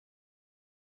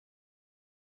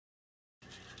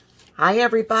Hi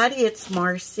everybody, it's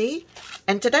Marcy,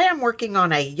 and today I'm working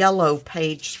on a yellow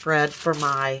page spread for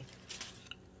my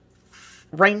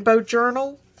rainbow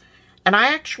journal. And I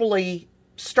actually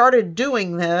started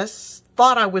doing this,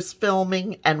 thought I was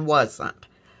filming, and wasn't.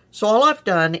 So all I've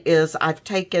done is I've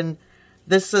taken,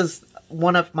 this is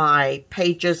one of my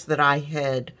pages that I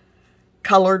had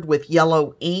colored with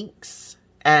yellow inks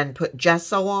and put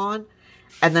gesso on.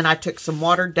 And then I took some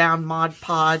watered down Mod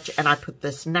Podge and I put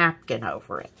this napkin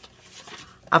over it.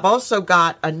 I've also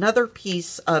got another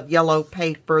piece of yellow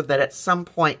paper that at some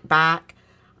point back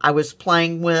I was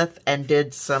playing with and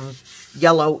did some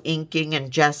yellow inking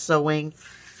and gessoing.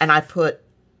 And I put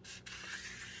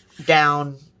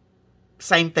down,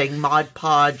 same thing, Mod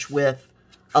Podge with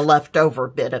a leftover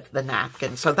bit of the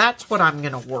napkin. So that's what I'm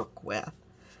going to work with.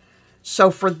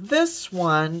 So for this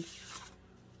one,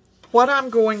 what I'm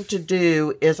going to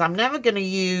do is I'm now going to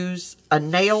use a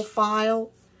nail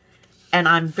file. And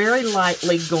I'm very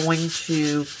lightly going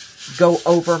to go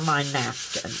over my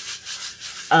napkin.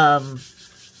 I'm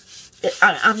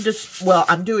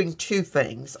doing two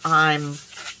things. I'm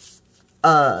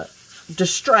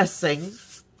distressing,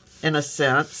 in a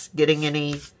sense, getting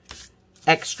any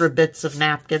extra bits of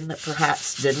napkin that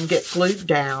perhaps didn't get glued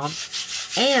down.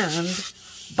 And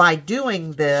by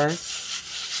doing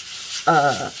this,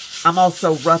 I'm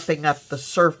also roughing up the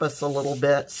surface a little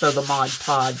bit so the Mod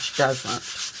Podge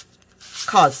doesn't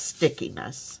cause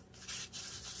stickiness.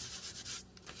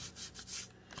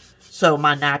 So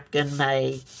my napkin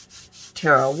may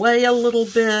tear away a little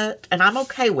bit, and I'm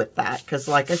okay with that because,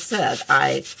 like I said,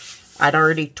 I'd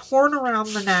already torn around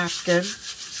the napkin,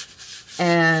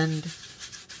 and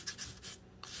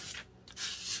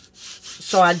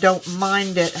so I don't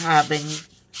mind it having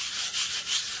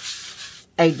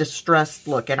a distressed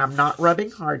look. And I'm not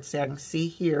rubbing hard. See, I can see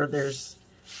here there's,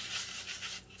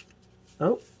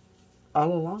 oh,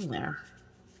 all along there.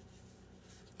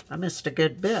 I missed a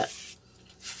good bit.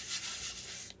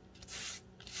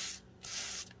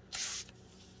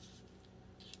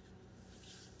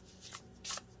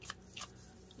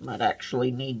 Might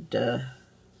actually need to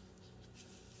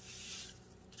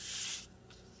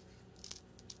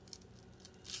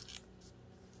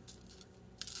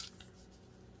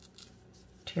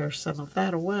tear some of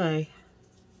that away.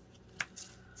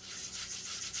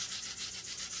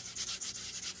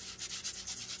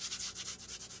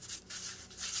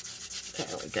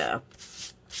 There we go.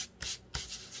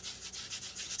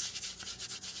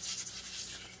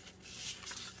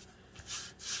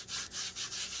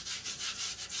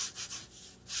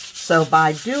 So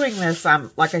by doing this,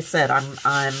 like I said,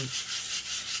 I'm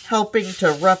helping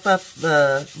to rough up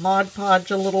the Mod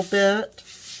Podge a little bit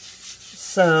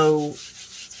so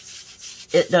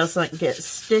it doesn't get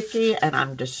sticky, and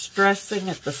I'm distressing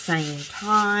at the same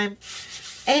time.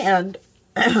 And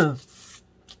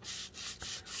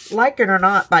like it or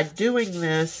not, by doing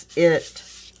this,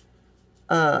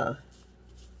 boy,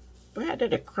 I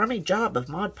did a crummy job of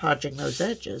Mod Podging those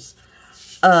edges.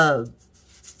 Boy,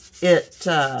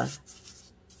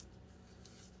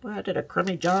 I did a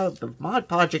crummy job of Mod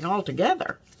Podging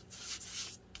altogether.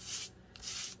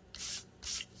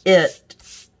 It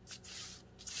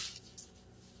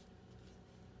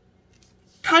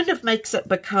kind of makes it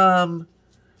become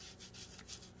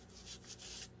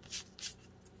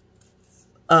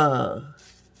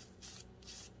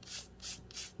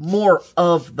more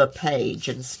of the page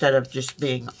instead of just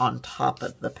being on top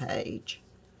of the page.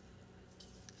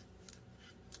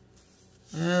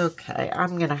 Okay,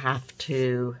 I'm going to have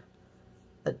to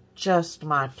adjust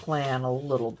my plan a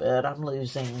little bit. I'm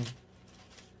losing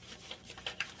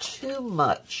too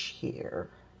much here.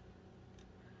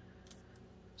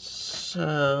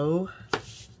 So,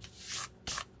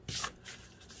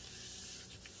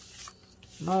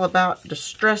 I'm all about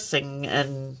distressing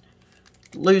and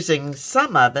losing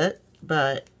some of it,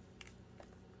 but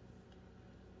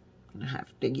I'm going to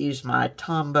have to use my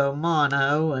Tombow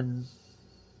Mono and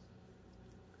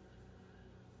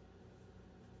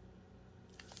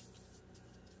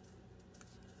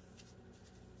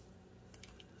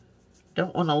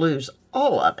don't want to lose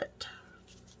all of it.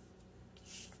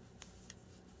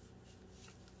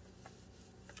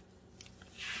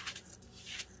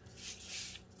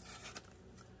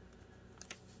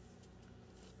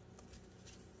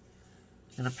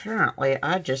 And apparently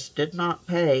I just did not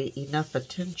pay enough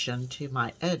attention to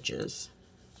my edges.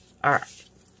 Alright.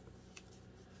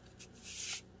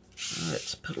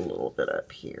 Let's put a little bit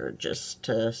up here just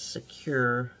to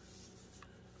secure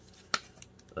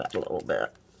that a little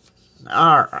bit.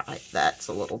 Alright, that's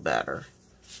a little better.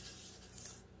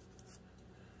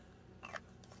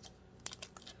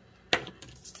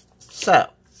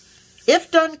 So,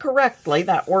 If done correctly,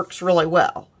 that works really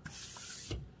well.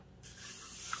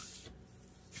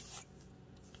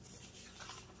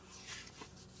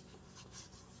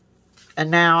 And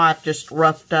now I've just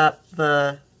roughed up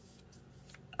the,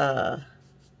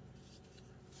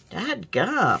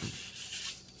 dadgum.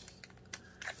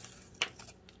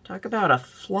 Talk about a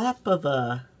flop of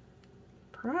a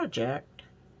project.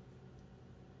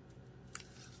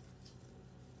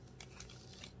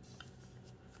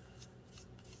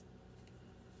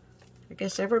 I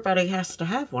guess everybody has to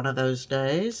have one of those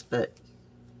days, but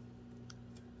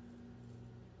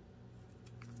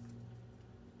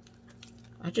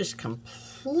I just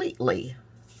completely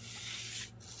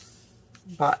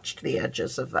botched the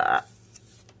edges of that.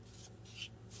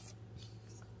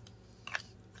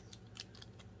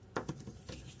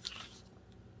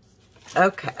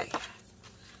 Okay.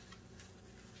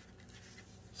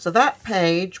 So that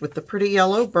page with the pretty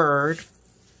yellow bird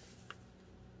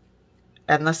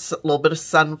and this little bit of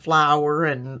sunflower,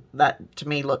 and that to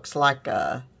me looks like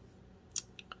a,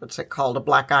 what's it called, a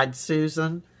Black-Eyed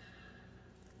Susan.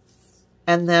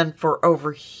 And then for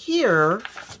over here,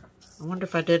 I wonder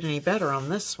if I did any better on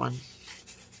this one.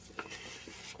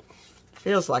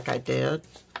 Feels like I did.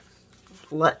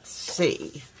 Let's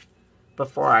see,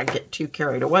 before I get too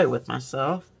carried away with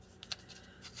myself.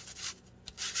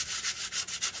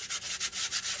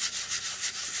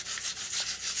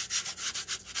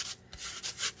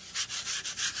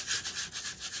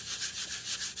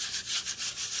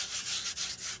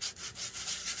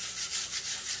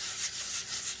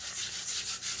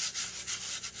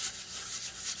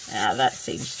 Yeah, that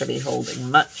seems to be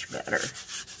holding much better.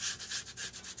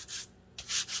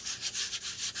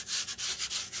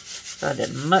 So I did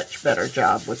a much better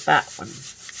job with that one.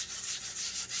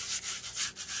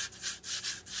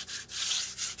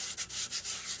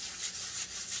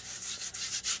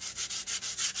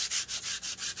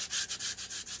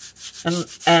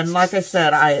 And like I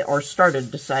said, or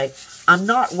started to say, I'm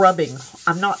not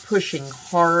pushing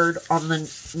hard on the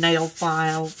nail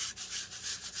file.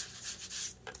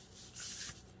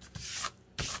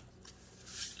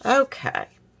 Okay.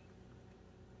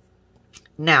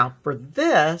 Now for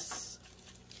this,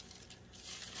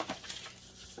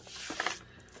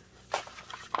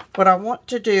 what I want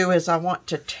to do is I want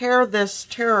to tear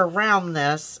around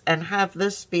this and have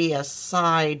this be a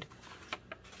side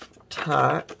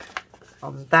tuck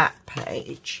on that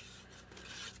page.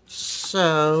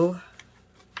 So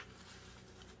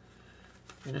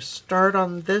I'm going to start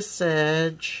on this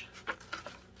edge.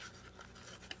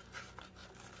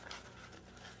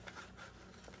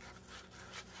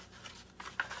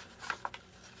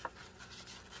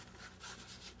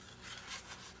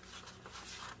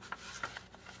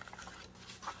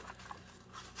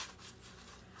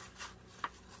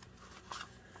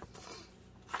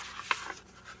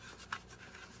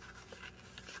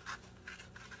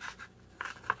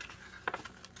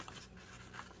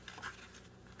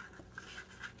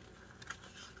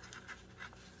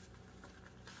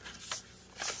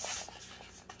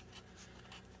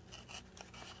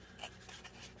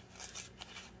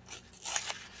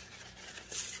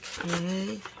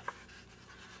 Okay,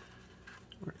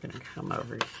 we're going to come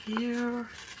over here.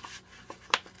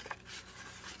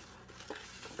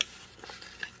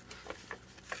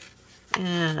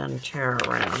 And tear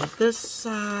around this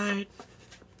side.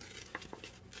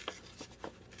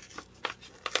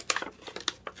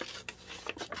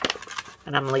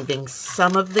 And I'm leaving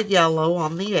some of the yellow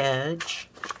on the edge.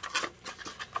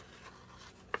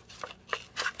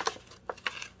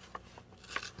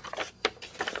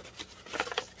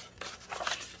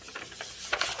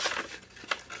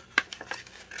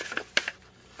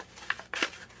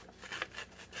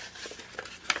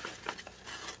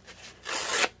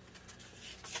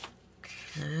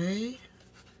 Okay,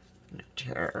 I'm going to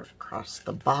tear across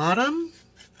the bottom.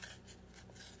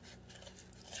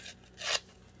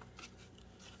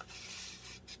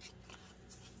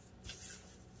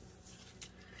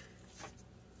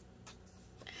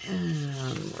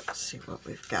 And let's see what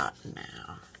we've got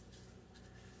now.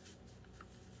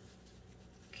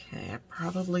 Okay, I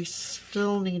probably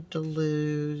still need to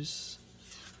lose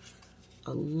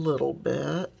a little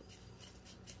bit.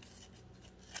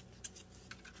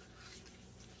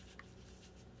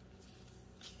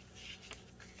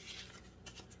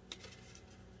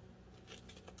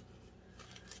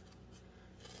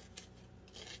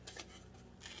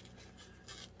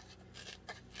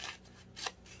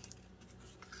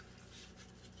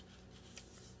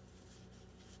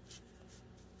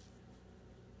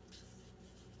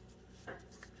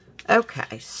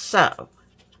 Okay, so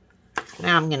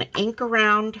now I'm going to ink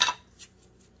around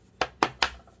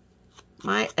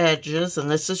my edges, and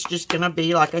this is just going to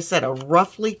be, like I said, a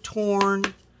roughly torn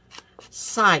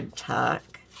side tuck.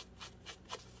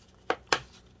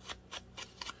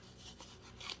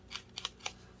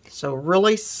 So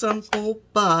really simple,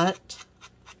 but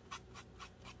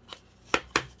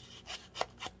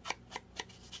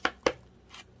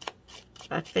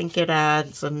I think it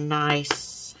adds a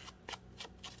nice,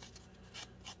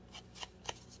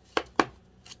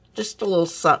 just a little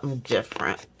something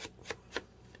different.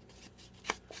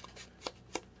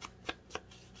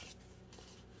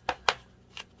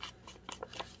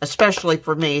 Especially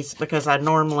for me, because I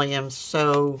normally am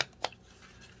so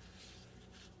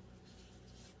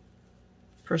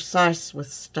precise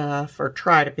with stuff, or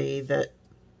try to be, that,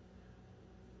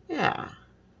 yeah.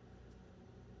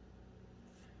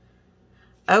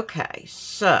 Okay,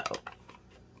 so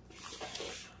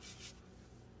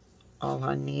all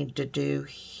I need to do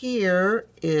here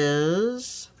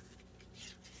is,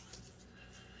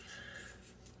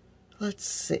 let's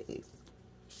see,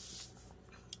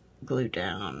 glue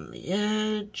down the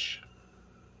edge.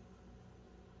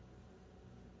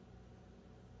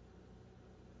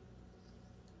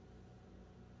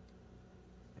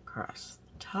 Across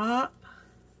the top.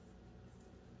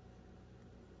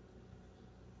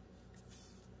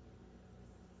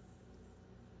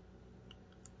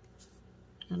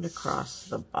 And across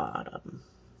the bottom.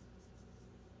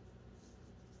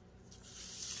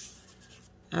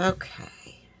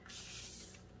 Okay.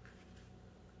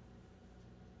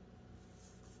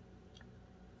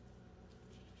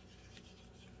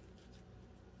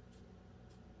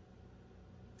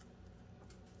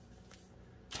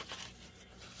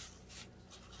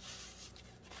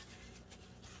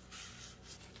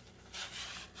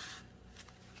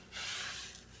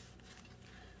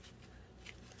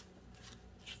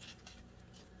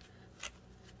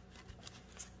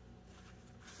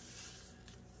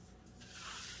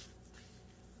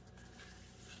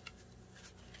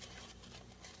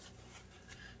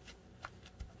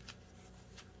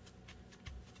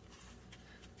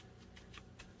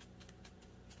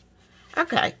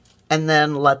 Okay, and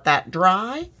then let that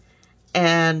dry.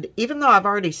 And even though I've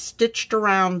already stitched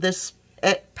around this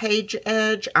page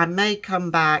edge, I may come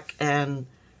back and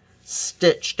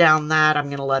stitch down that. I'm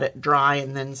going to let it dry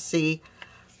and then see.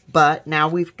 But now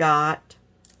we've got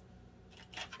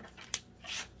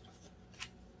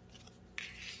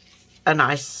a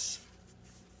nice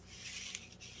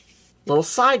little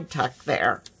side tuck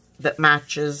there that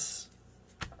matches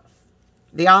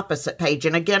the opposite page.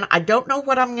 And again, I don't know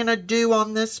what I'm going to do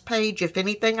on this page. If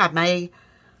anything, I may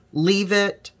leave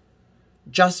it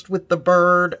just with the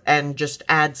bird and just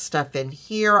add stuff in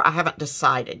here. I haven't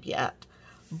decided yet.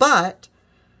 But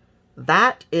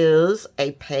that is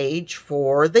a page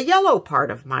for the yellow part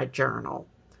of my journal.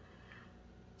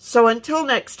 So until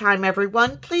next time,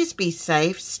 everyone, please be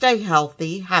safe, stay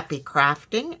healthy, happy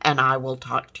crafting, and I will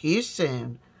talk to you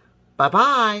soon.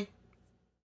 Bye-bye.